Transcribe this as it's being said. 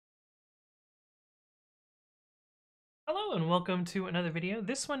Hello and welcome to another video.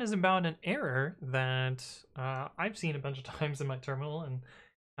 This one is about an error that I've seen a bunch of times in my terminal,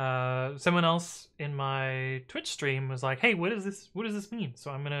 and someone else in my Twitch stream was like, "Hey, what is this? What does this mean?"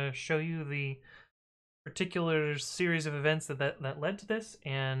 So I'm gonna show you the particular series of events that led to this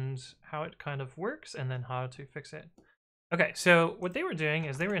and how it kind of works, and then how to fix it. Okay, so what they were doing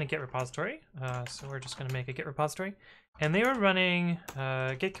is they were in a Git repository. So we're just gonna make a Git repository, and they were running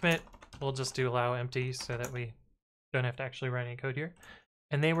git commit. We'll just do allow empty so that we don't have to actually write any code here.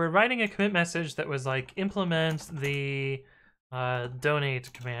 And they were writing a commit message that was like implement the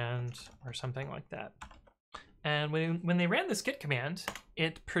donate command or something like that. And when they ran this git command,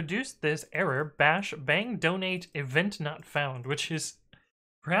 it produced this error, bash bang donate event not found, which is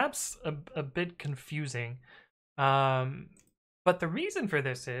perhaps a bit confusing. But the reason for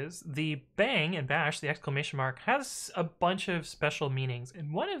this is the bang and bash, the exclamation mark, has a bunch of special meanings.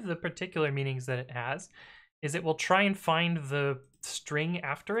 And one of the particular meanings that it has is it will try and find the string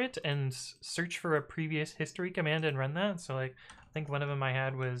after it and search for a previous history command and run that. So like, I think one of them I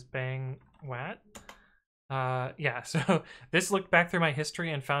had was bang wat. Yeah, so this looked back through my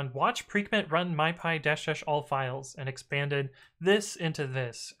history and found watch precommit run mypy -- all files and expanded this into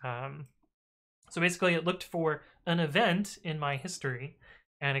this. So basically it looked for an event in my history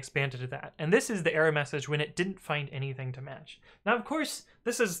and expanded to that. And this is the error message when it didn't find anything to match. Now, of course,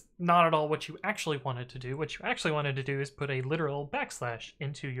 this is not at all what you actually wanted to do. What you actually wanted to do is put a literal backslash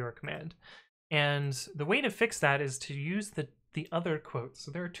into your command. And the way to fix that is to use the other quotes. So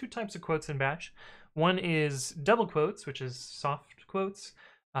there are two types of quotes in Bash. One is double quotes, which is soft quotes.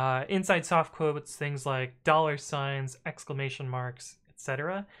 Inside soft quotes, things like $signs, exclamation marks,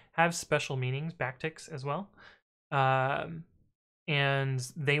 etc., have special meanings, backticks as well. And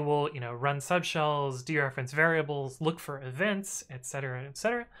they will, run subshells, dereference variables, look for events, etc.,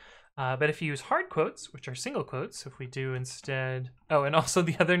 etc. But if you use hard quotes, which are single quotes, if we do instead... Oh, and also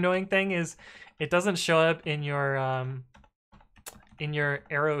the other annoying thing is it doesn't show up in your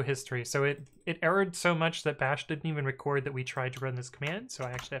arrow history. So it errored so much that Bash didn't even record that we tried to run this command. So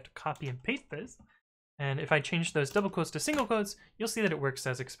I actually have to copy and paste this. And if I change those double quotes to single quotes, you'll see that it works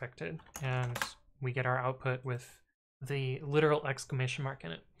as expected. And we get our output with the literal exclamation mark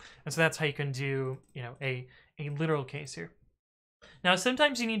in it. And so that's how you can do, a literal case here. Now,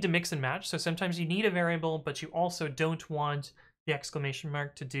 sometimes you need to mix and match. So sometimes you need a variable, but you also don't want the exclamation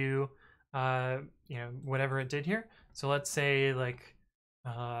mark to do, whatever it did here. So let's say like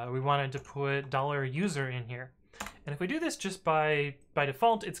we wanted to put $user in here. And if we do this just by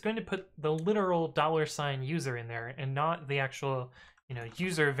default, it's going to put the literal $user in there and not the actual,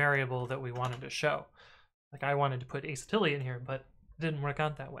 user variable that we wanted to show. Like I wanted to put acetylia in here, but it didn't work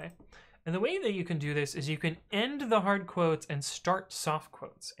out that way. And the way that you can do this is you can end the hard quotes and start soft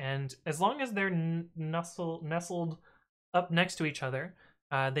quotes. And as long as they're nestled up next to each other,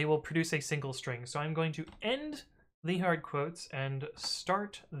 they will produce a single string. So I'm going to end the hard quotes and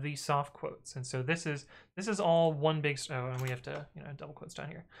start the soft quotes. And so this is all one big, and we have to, double quotes down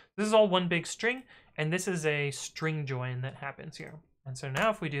here. This is all one big string, and this is a string join that happens here. And so now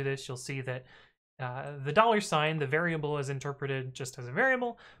if we do this, you'll see that the $sign, the variable, is interpreted just as a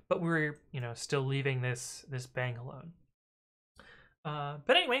variable, but we're still leaving this bang alone.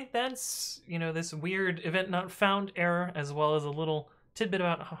 But anyway, that's this weird event not found error, as well as a little tidbit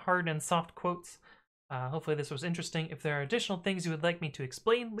about hard and soft quotes. Hopefully this was interesting. If there are additional things you would like me to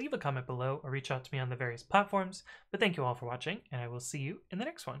explain, leave a comment below or reach out to me on the various platforms. But thank you all for watching, and I will see you in the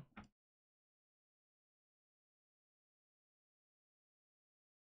next one.